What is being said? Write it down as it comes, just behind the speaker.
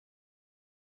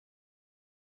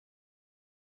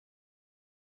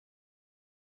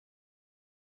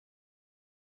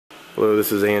Hello,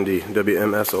 this is Andy,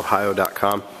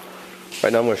 WMSOhio.com.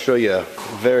 Right now I'm going to show you a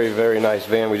very, very nice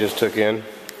van we just took in.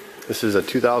 This is a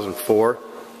 2004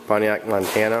 Pontiac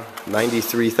Montana,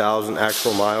 93,000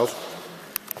 actual miles.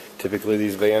 Typically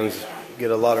these vans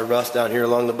get a lot of rust down here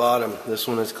along the bottom. This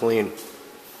one is clean.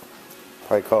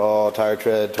 Probably call tire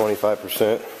tread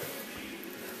 25%.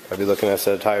 I'll be looking at a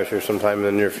set of tires here sometime in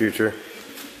the near future.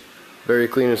 Very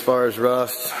clean as far as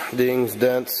rust, dings,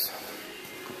 dents.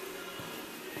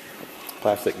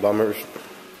 Plastic bumpers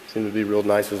seem to be real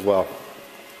nice as well.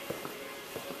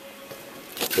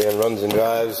 Van runs and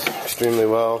drives extremely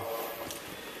well.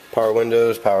 Power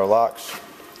windows, power locks.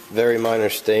 Very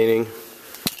minor staining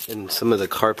in some of the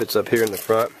carpets up here in the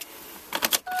front.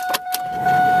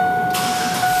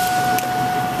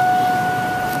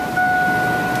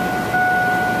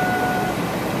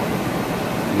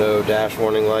 No dash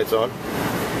warning lights on.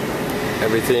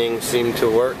 Everything seemed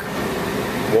to work.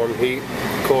 Warm heat,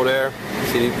 cold air,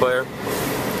 CD player.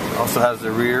 Also has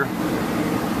the rear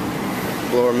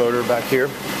blower motor back here.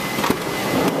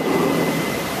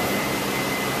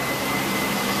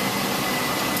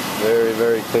 Very,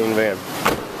 very clean van.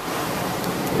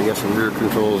 You got some rear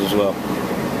controls as well.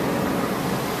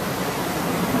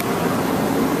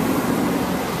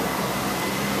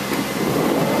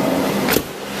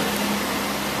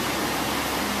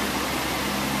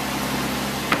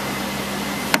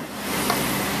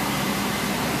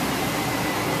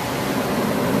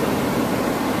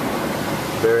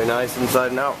 Very nice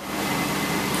inside and out.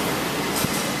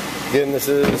 Again, this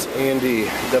is Andy,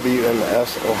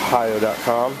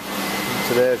 WMSOhio.com.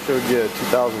 Today I showed you a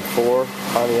 2004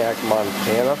 Pontiac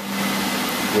Montana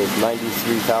with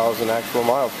 93,000 actual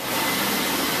miles.